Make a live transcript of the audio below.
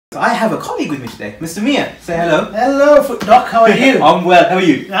I have a colleague with me today, Mr. Mia. Say hello. Hello, Foot Doc. How are you? I'm well. How are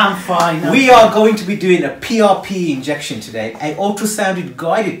you? I'm fine. We are going to be doing a PRP injection today, an ultrasounded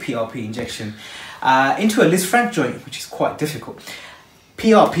guided PRP injection into a Lisfranc joint, which is quite difficult.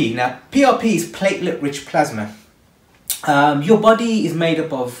 PRP. Now, PRP is platelet-rich plasma. Your body is made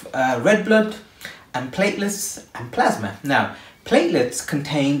up of red blood and platelets and plasma. Now, platelets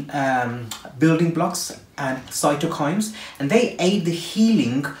contain building blocks and cytokines, and they aid the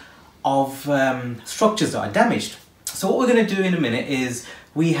healing of structures that are damaged. So what we're going to do in a minute is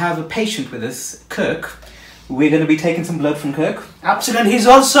we have a patient with us, Kirk. We're going to be taking some blood from Kirk. Absolutely. He's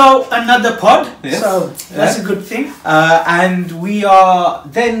also another pod, yes. So that's a good thing. And we are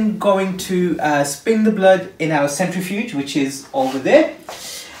then going to spin the blood in our centrifuge, which is over there.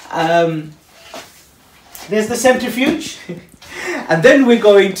 There's the centrifuge. And then we're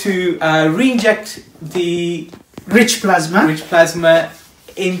going to re-inject the Rich plasma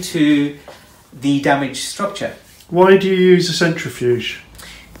into the damaged structure. Why do you use a centrifuge?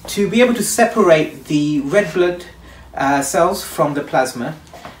 To be able to separate the red blood cells from the plasma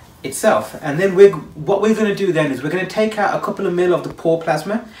itself. And then what we're going to do then is we're going to take out a couple of mil of the poor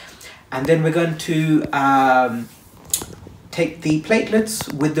plasma, and then we're going to take the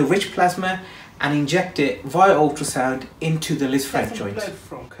platelets with the rich plasma and inject it via ultrasound into the Lisfranc joint. Blood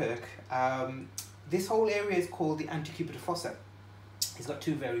from Kirk. This whole area is called the antecubital fossa. He's got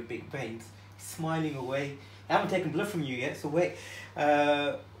two very big veins. He's smiling away. I haven't taken blood from you yet, so wait.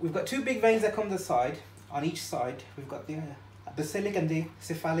 We've got two big veins that come on each side. We've got the basilic and the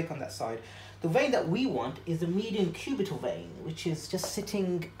cephalic on that side. The vein that we want is the median cubital vein, which is just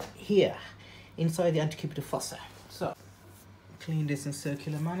sitting here inside the antecubital fossa. So, clean this in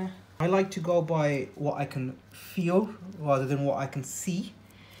circular manner. I like to go by what I can feel rather than what I can see.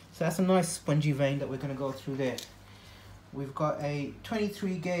 So that's a nice spongy vein that we're going to go through there. We've got a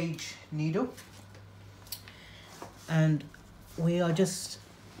 23 gauge needle, and we are just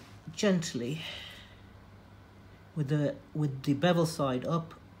gently with the bevel side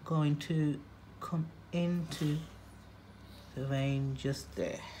up going to come into the vein just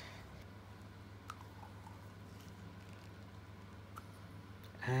there.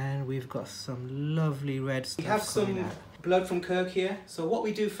 And we've got some lovely red stuff. We have some blood from Kirk here. So what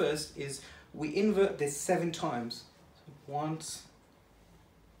we do first is we invert this 7 times. So once,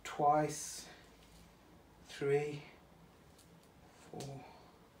 twice, 3, 4,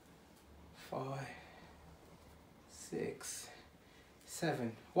 5, 6,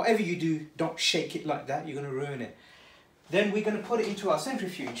 7. Whatever you do, don't shake it like that. You're going to ruin it. Then we're going to put it into our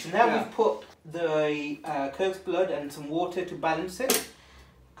centrifuge. Now we've put the Kirk's blood and some water to balance it.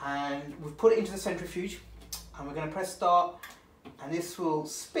 And we've put it into the centrifuge, and we're going to press start, and this will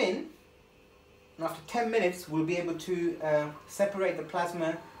spin, and after 10 minutes we'll be able to separate the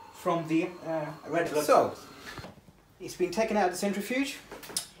plasma from the red blood. So it's been taken out of the centrifuge.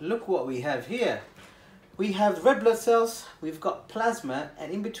 Look what we have here. We have red blood cells, we've got plasma,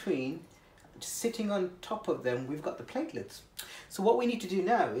 and in between, sitting on top of them, we've got the platelets. So what we need to do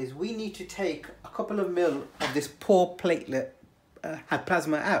now is we need to take a couple of mil of this poor platelet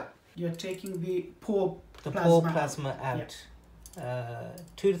plasma out. You're taking the poor plasma out. Yeah.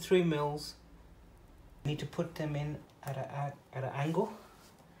 2 to 3 mils. Need to put them in at an angle,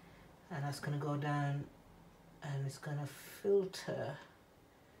 and that's going to go down, and it's going to filter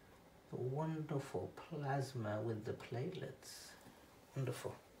the wonderful plasma with the platelets.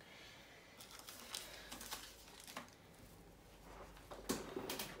 Wonderful.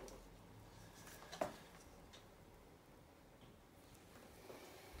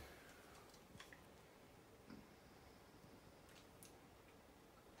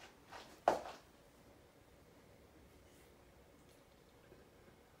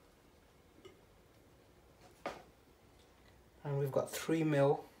 And we've got 3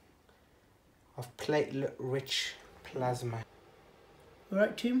 mil of platelet-rich plasma. All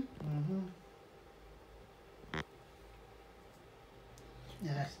right, Tim? Mm-hmm.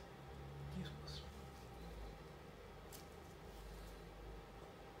 Yes.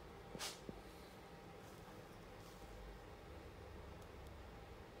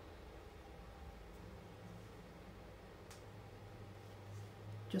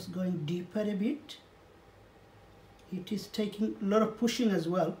 Just going deeper a bit. It is taking a lot of pushing as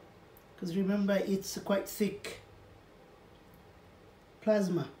well, because remember it's quite thick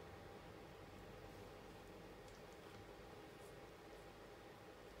plasma.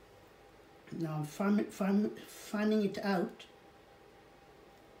 Now I'm fanning it out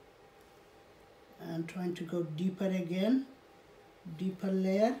and trying to go deeper again, deeper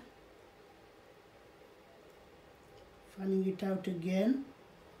layer. fanning it out again,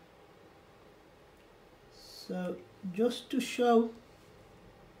 So just to show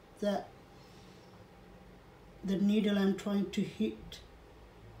that the needle I'm trying to hit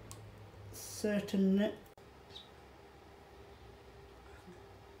certain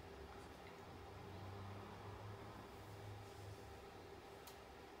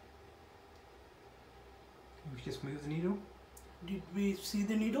Just move the needle. Did we see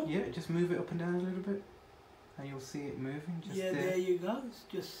the needle? Yeah, just move it up and down a little bit, and you'll see it moving. Just yeah, there you go. It's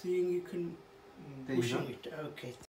just seeing you can there push you go. it. Okay.